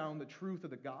water down the truth of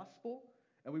the gospel.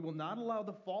 And we will not allow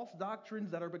the false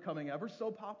doctrines that are becoming ever so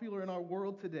popular in our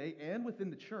world today and within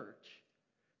the church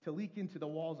to leak into the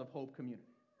walls of Hope Community.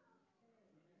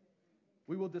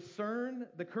 We will discern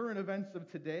the current events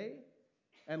of today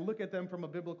and look at them from a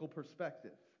biblical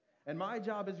perspective. And my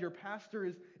job as your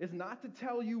pastor is not to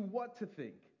tell you what to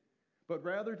think, but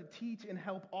rather to teach and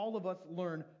help all of us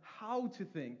learn how to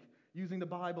think using the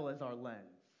Bible as our lens.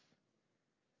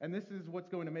 And this is what's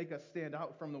going to make us stand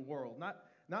out from the world.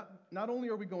 Not only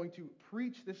are we going to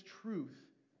preach this truth,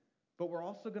 but we're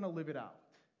also going to live it out.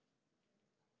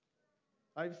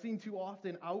 I've seen too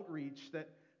often outreach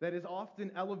that is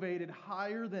often elevated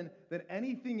higher than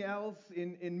anything else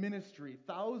in ministry.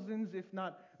 Thousands, if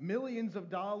not millions of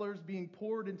dollars being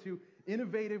poured into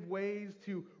innovative ways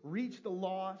to reach the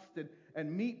lost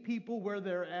and meet people where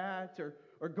they're at,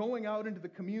 or going out into the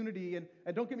community. And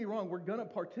don't get me wrong, we're going to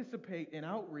participate in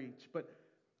outreach, but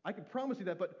I can promise you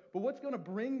that. But what's going to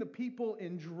bring the people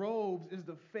in droves is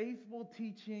the faithful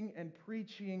teaching and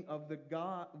preaching of the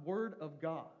Word of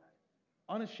God,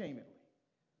 unashamedly.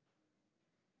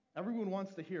 Everyone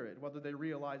wants to hear it, whether they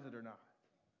realize it or not.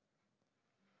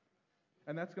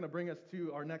 And that's going to bring us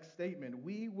to our next statement.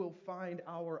 We will find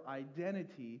our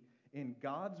identity in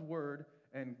God's Word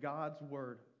and God's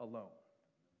Word alone.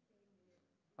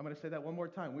 I'm going to say that one more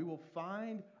time. We will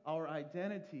find our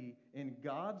identity in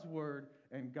God's Word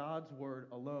and God's Word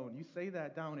alone. You say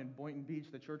that down in Boynton Beach,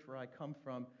 the church where I come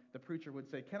from, the preacher would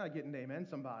say, "Can I get an amen,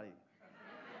 somebody?"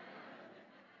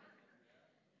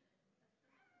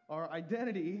 Our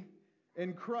identity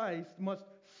in Christ must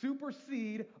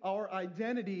supersede our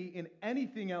identity in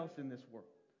anything else in this world.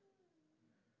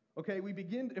 Okay, if we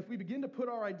begin to put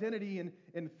our identity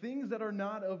in things that are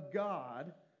not of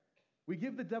God, we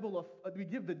give the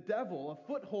devil a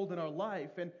foothold in our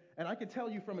life, and I can tell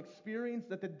you from experience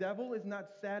that the devil is not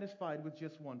satisfied with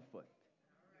just one foot.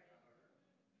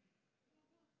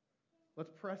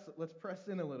 Let's press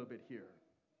in a little bit here.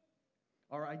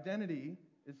 Our identity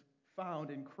is found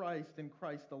in Christ and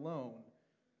Christ alone.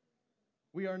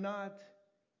 We are not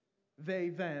they,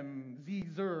 them, ze,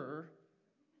 zer,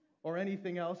 or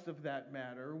anything else of that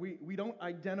matter. We don't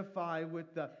identify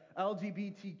with the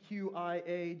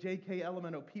LGBTQIA,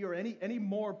 JKLMNOP, or any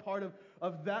more part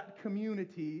of that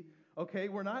community. Okay,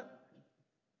 we're not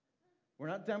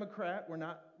Democrat, we're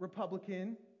not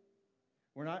Republican,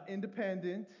 we're not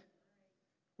independent.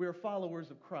 We are followers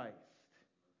of Christ.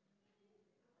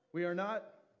 We're not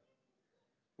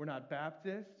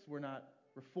Baptists, we're not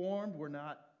Reformed, we're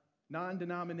not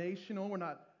non-denominational, we're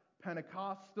not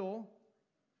Pentecostal.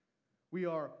 We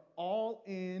are all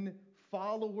in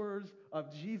followers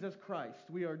of Jesus Christ.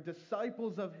 We are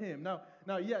disciples of Him. Now,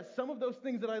 yes, some of those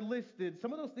things that I listed,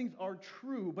 some of those things are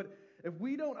true, but if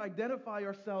we don't identify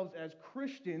ourselves as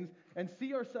Christians and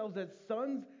see ourselves as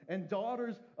sons and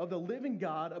daughters of the living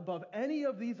God above any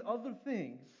of these other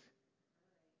things,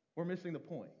 we're missing the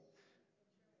point.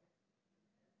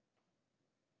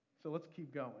 So let's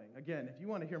keep going. Again, if you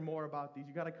want to hear more about these,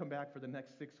 you got to come back for the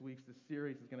next 6 weeks. This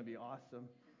series is going to be awesome.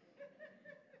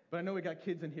 But I know we got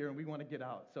kids in here and we want to get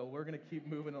out, so we're going to keep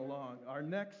moving along. Our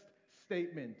next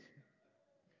statement: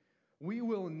 we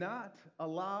will not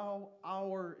allow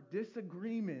our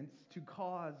disagreements to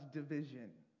cause division.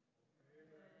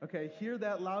 Okay, hear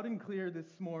that loud and clear this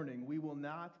morning. We will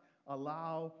not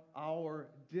allow our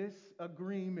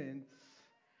disagreements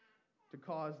to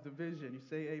cause division. You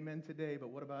say amen today,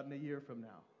 but what about in a year from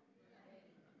now?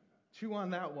 Chew on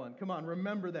that one. Come on,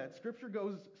 remember that. Scripture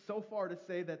goes so far to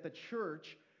say that the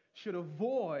church should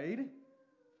avoid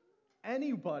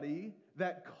anybody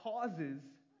that causes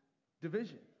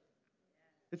division.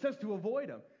 It says to avoid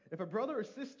them. If a brother or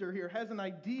sister here has an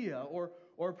idea or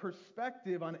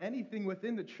perspective on anything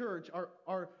within the church,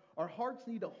 our hearts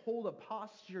need to hold a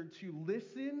posture to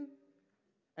listen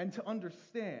and to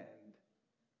understand.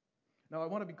 Now, I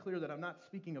want to be clear that I'm not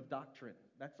speaking of doctrine.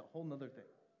 That's a whole other thing.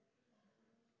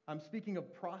 I'm speaking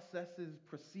of processes,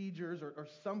 procedures, or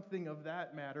something of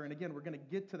that matter. And again, we're going to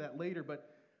get to that later.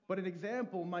 But an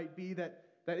example might be that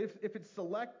if it's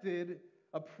selected,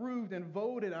 approved, and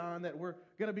voted on, that we're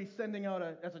going to be sending out,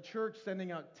 as a church,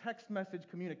 sending out text message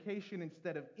communication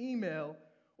instead of email,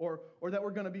 or that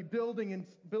we're going to be building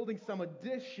some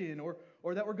addition, or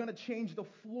that we're going to change the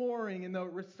flooring in the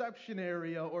reception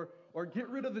area, or get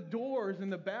rid of the doors in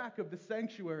the back of the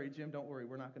sanctuary. Jim, don't worry,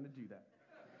 we're not going to do that.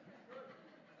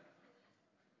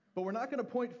 But we're not going to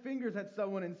point fingers at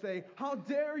someone and say, how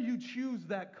dare you choose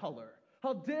that color?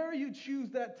 How dare you choose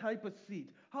that type of seat?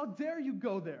 How dare you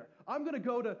go there? I'm going to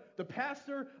go to the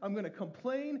pastor, I'm going to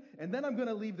complain, and then I'm going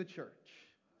to leave the church.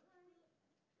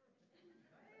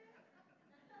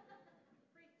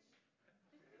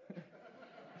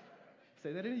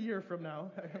 Say that in a year from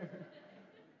now.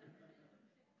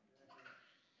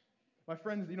 My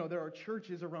friends, there are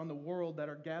churches around the world that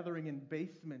are gathering in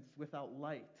basements without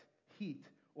light, heat,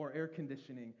 or air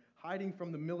conditioning, hiding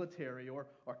from the military or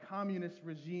communist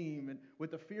regime, and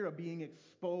with the fear of being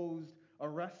exposed,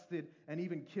 arrested, and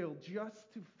even killed,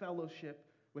 just to fellowship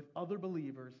with other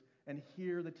believers and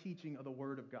hear the teaching of the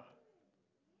Word of God.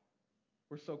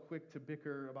 We're so quick to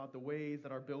bicker about the ways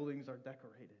that our buildings are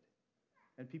decorated,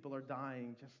 and people are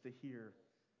dying just to hear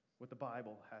what the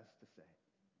Bible has to say.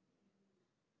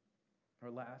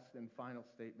 Our last and final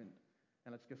statement,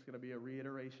 and it's just going to be a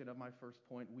reiteration of my first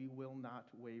point: we will not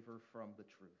waver from the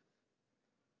truth.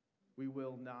 We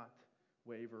will not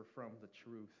waver from the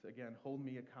truth. Again, hold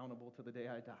me accountable to the day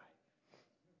I die.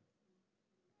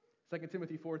 2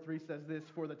 Timothy 4:3 says this: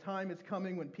 for the time is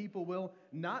coming when people will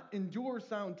not endure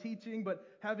sound teaching, but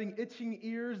having itching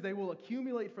ears, they will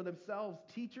accumulate for themselves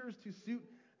teachers to suit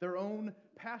their own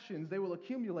passions. They will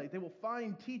accumulate. They will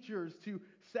find teachers to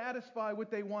satisfy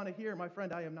what they want to hear. My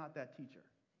friend, I am not that teacher.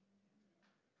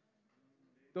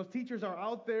 Those teachers are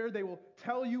out there. They will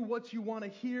tell you what you want to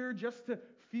hear just to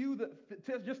fill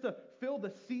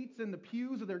the seats in the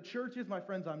pews of their churches. My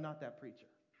friends, I'm not that preacher.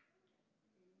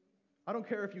 I don't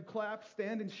care if you clap,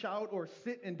 stand and shout, or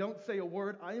sit and don't say a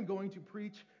word. I am going to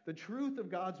preach the truth of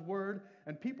God's word,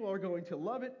 and people are going to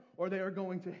love it or they are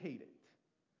going to hate it.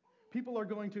 People are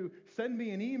going to send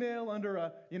me an email under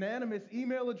a unanimous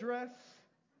email address.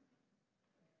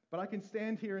 But I can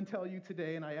stand here and tell you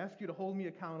today, and I ask you to hold me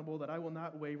accountable, that I will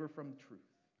not waver from the truth,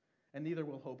 and neither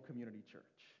will Hope Community Church.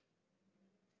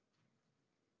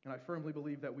 And I firmly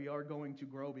believe that we are going to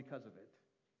grow because of it.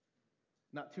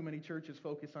 Not too many churches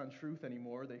focus on truth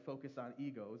anymore. They focus on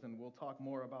egos, and we'll talk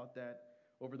more about that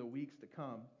over the weeks to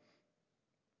come.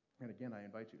 And again, I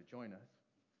invite you to join us.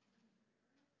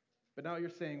 But now you're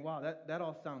saying, wow, that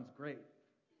all sounds great.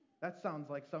 That sounds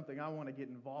like something I want to get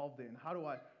involved in.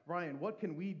 Ryan, what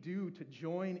can we do to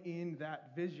join in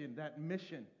that vision, that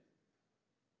mission?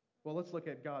 Well, let's look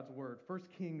at God's word. 1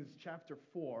 Kings chapter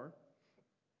 4.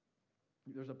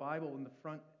 There's a Bible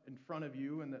in front of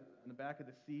you in the back of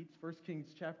the seats. 1 Kings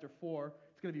chapter 4.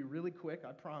 It's going to be really quick,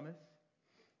 I promise.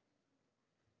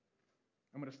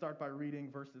 I'm going to start by reading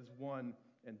verses 1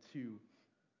 and 2.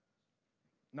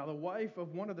 Now the wife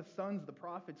of one of the sons of the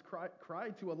prophets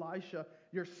cried to Elisha,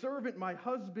 "Your servant, my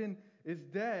husband, is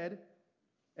dead,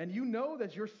 and you know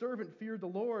that your servant feared the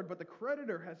Lord, but the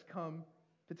creditor has come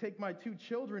to take my 2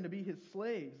 children to be his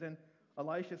slaves." And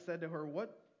Elisha said to her,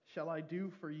 "What shall I do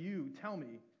for you? Tell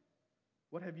me,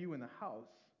 what have you in the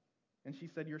house?" And she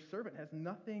said, "Your servant has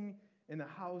nothing in the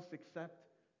house except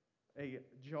a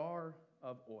jar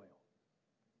of oil."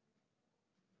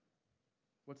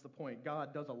 What's the point?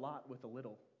 God does a lot with a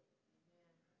little.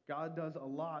 God does a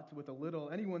lot with a little.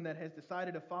 Anyone that has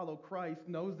decided to follow Christ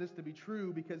knows this to be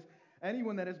true, because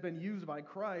anyone that has been used by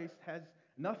Christ has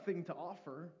nothing to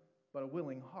offer but a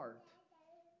willing heart.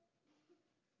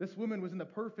 This woman was in the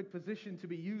perfect position to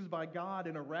be used by God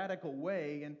in a radical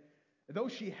way, and though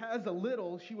she has a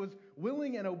little, she was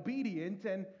willing and obedient,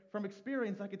 and from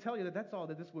experience I can tell you that that's all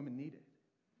that this woman needed.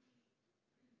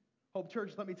 Hope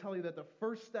Church, let me tell you that the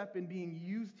first step in being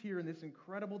used here in this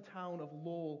incredible town of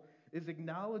Lowell is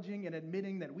acknowledging and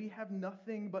admitting that we have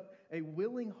nothing but a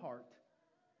willing heart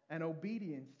and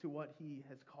obedience to what He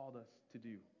has called us to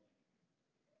do.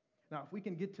 Now, if we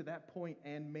can get to that point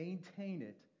and maintain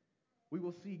it, we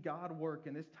will see God work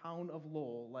in this town of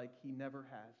Lowell like He never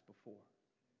has before.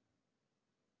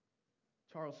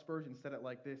 Charles Spurgeon said it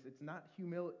like this: it is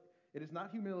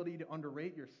not humility to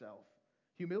underrate yourself.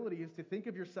 Humility is to think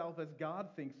of yourself as God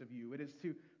thinks of you. It is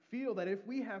to feel that if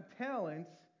we have talents,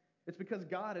 it's because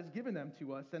God has given them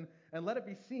to us. And let it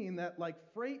be seen that like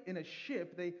freight in a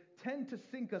ship, they tend to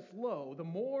sink us low. The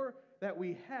more that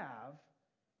we have,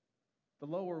 the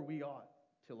lower we ought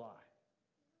to lie.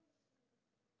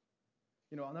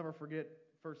 You know, I'll never forget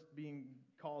first being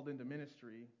called into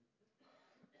ministry.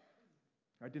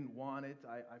 I didn't want it.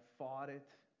 I fought it.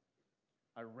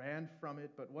 I ran from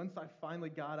it. But once I finally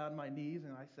got on my knees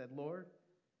and I said, "Lord,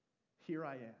 here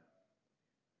I am,"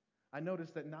 I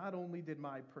noticed that not only did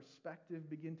my perspective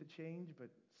begin to change, but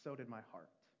so did my heart.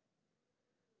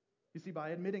 You see,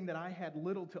 by admitting that I had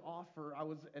little to offer, I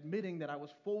was admitting that I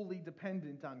was fully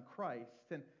dependent on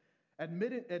Christ. And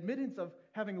admittance of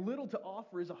having little to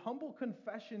offer is a humble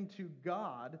confession to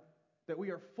God that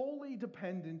we are fully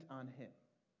dependent on Him.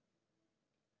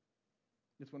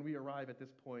 It's when we arrive at this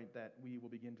point that we will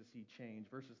begin to see change.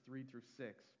 Verses 3 through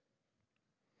 6.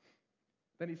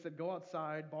 Then he said, "Go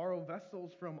outside, borrow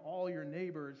vessels from all your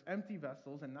neighbors, empty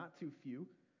vessels and not too few.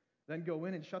 Then go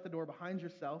in and shut the door behind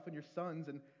yourself and your sons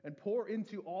and pour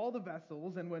into all the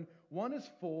vessels. And when one is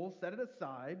full, set it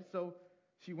aside." So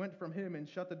she went from him and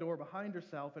shut the door behind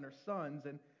herself and her sons.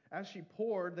 And as she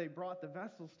poured, they brought the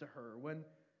vessels to her. When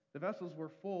the vessels were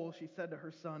full, she said to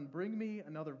her son, "Bring me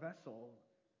another vessel."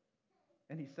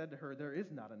 And he said to her, "There is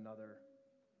not another."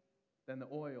 Then the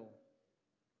oil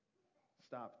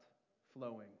stopped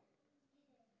flowing.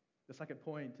 The second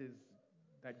point is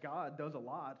that God does a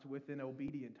lot with an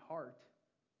obedient heart.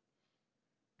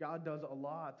 God does a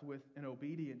lot with an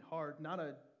obedient heart, not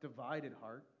a divided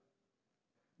heart,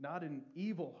 not an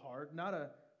evil heart, not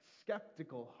a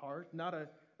skeptical heart, not a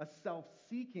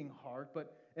self-seeking heart,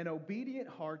 but an obedient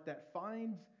heart that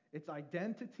finds its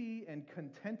identity and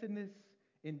contentedness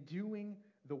in doing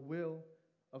the will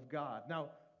of God.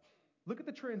 Now, look at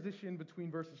the transition between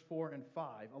verses 4 and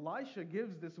 5. Elisha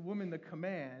gives this woman the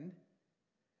command,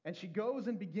 and she goes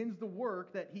and begins the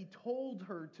work that he told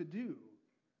her to do.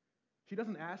 She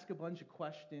doesn't ask a bunch of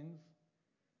questions.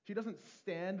 She doesn't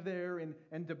stand there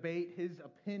and debate his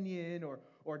opinion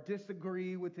or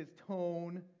disagree with his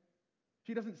tone.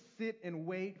 She doesn't sit and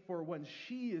wait for when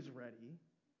she is ready.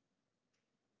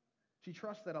 She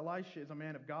trusts that Elisha is a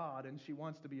man of God, and she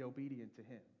wants to be obedient to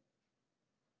him.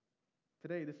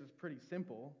 Today, this is pretty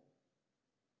simple.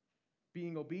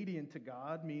 Being obedient to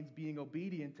God means being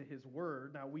obedient to His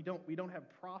Word. Now, we don't have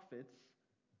prophets,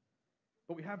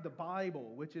 but we have the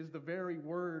Bible, which is the very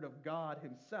Word of God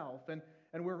Himself. And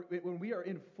when we are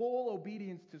in full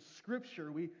obedience to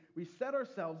Scripture, we set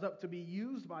ourselves up to be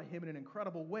used by Him in an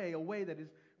incredible way, a way that is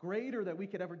greater than we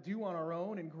could ever do on our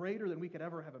own and greater than we could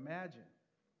ever have imagined.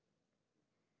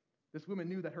 This woman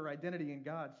knew that her identity in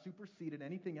God superseded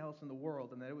anything else in the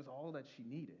world and that it was all that she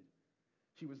needed.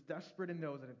 She was desperate and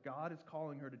knows that if God is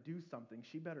calling her to do something,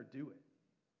 she better do it.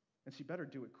 And she better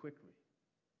do it quickly.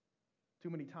 Too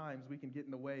many times we can get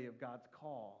in the way of God's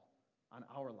call on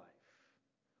our life.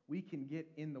 We can get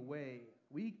in the way,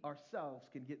 we ourselves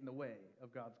can get in the way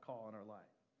of God's call on our life.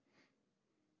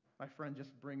 My friend,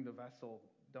 just bring the vessel.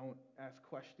 Don't ask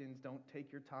questions. Don't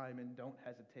take your time and don't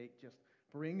hesitate. Just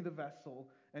bring the vessel,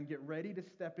 and get ready to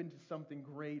step into something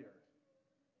greater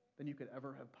than you could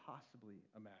ever have possibly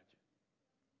imagined.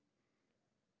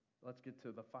 Let's get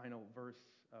to the final verse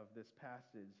of this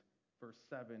passage, verse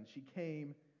 7. She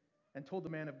came and told the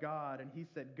man of God, and he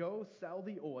said, "Go sell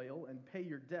the oil and pay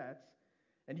your debts,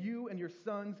 and you and your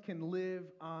sons can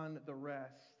live on the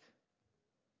rest."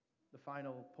 The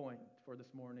final point for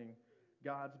this morning: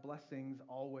 God's blessings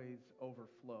always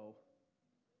overflow.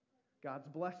 God's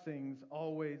blessings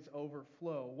always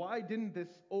overflow. Why didn't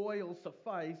this oil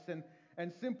suffice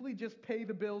and simply just pay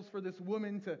the bills for this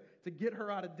woman to get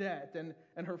her out of debt and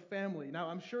her family? Now,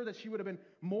 I'm sure that she would have been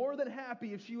more than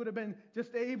happy if she would have been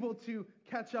just able to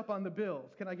catch up on the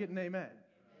bills. Can I get an amen?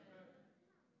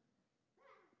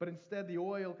 But instead, the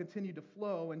oil continued to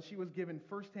flow, and she was given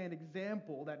firsthand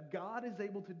example that God is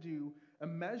able to do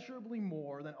immeasurably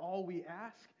more than all we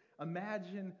ask,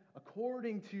 imagine,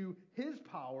 according to His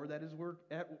power that is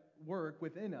at work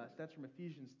within us. That's from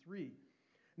Ephesians 3.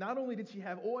 Not only did she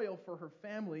have oil for her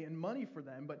family and money for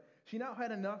them, but she now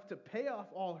had enough to pay off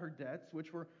all her debts,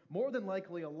 which were more than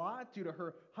likely a lot due to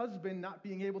her husband not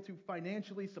being able to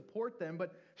financially support them.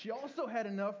 But she also had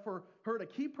enough for her to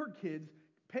keep her kids,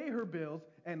 pay her bills,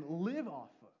 and live off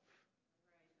of.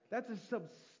 That's a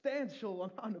substantial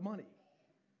amount of money.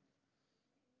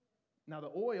 Now,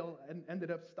 the oil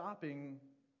ended up stopping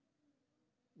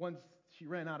once she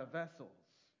ran out of vessels.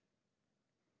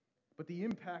 But the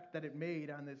impact that it made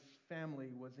on this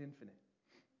family was infinite.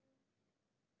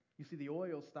 You see, the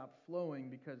oil stopped flowing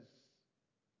because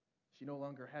she no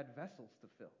longer had vessels to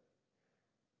fill.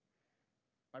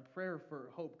 My prayer for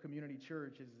Hope Community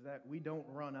Church is that we don't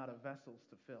run out of vessels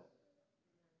to fill.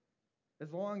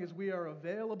 As long as we are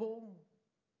available,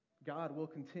 God will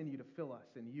continue to fill us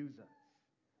and use us.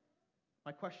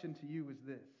 My question to you is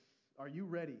this: are you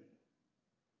ready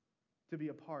to be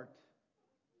a part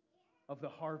of the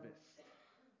harvest?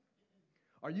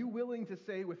 Are you willing to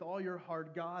say with all your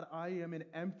heart, "God, I am an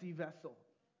empty vessel,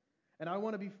 and I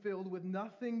want to be filled with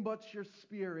nothing but your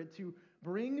Spirit to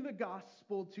bring the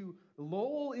gospel to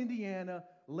Lowell, Indiana,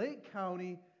 Lake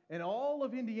County, and all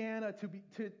of Indiana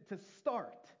to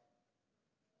start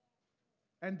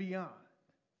and beyond"?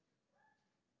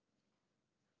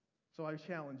 So I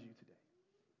challenge you today.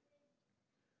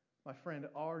 My friend,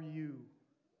 are you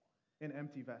an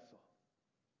empty vessel?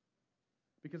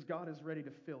 Because God is ready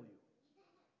to fill you.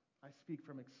 I speak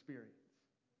from experience.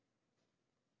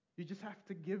 You just have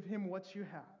to give Him what you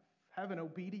have an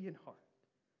obedient heart,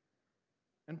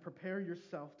 and prepare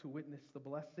yourself to witness the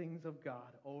blessings of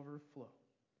God overflow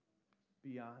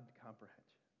beyond comprehension.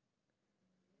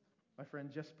 My friend,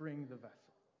 just bring the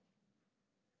vessel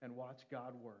and watch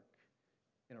God work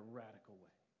in a radical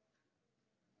way.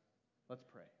 Let's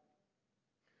pray.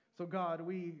 So God,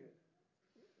 we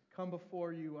come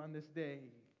before you on this day,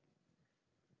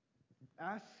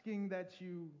 asking that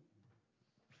you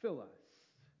fill us.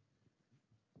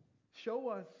 Show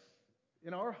us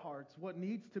in our hearts what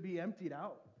needs to be emptied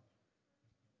out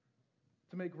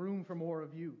to make room for more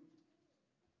of you.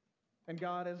 And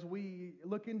God, as we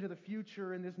look into the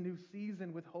future in this new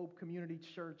season with Hope Community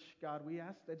Church, God, we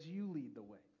ask that you lead the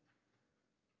way.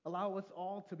 Allow us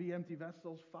all to be empty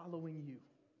vessels following you.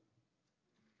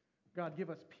 God, give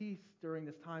us peace during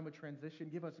this time of transition.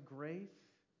 Give us grace.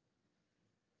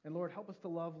 And Lord, help us to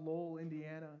love Lowell,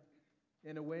 Indiana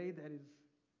in a way that is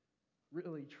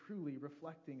really, truly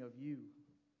reflecting of you.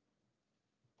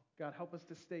 God, help us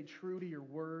to stay true to your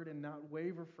word and not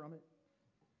waver from it.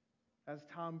 As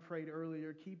Tom prayed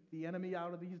earlier, keep the enemy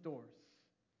out of these doors,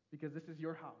 because this is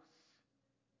your house.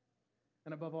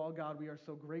 And above all, God, we are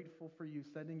so grateful for you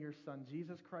sending your Son,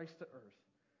 Jesus Christ, to earth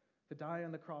to die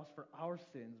on the cross for our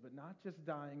sins, but not just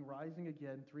dying, rising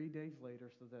again 3 days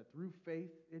later so that through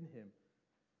faith in him,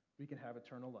 we can have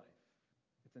eternal life.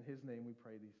 It's in his name we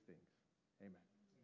pray these things. Amen.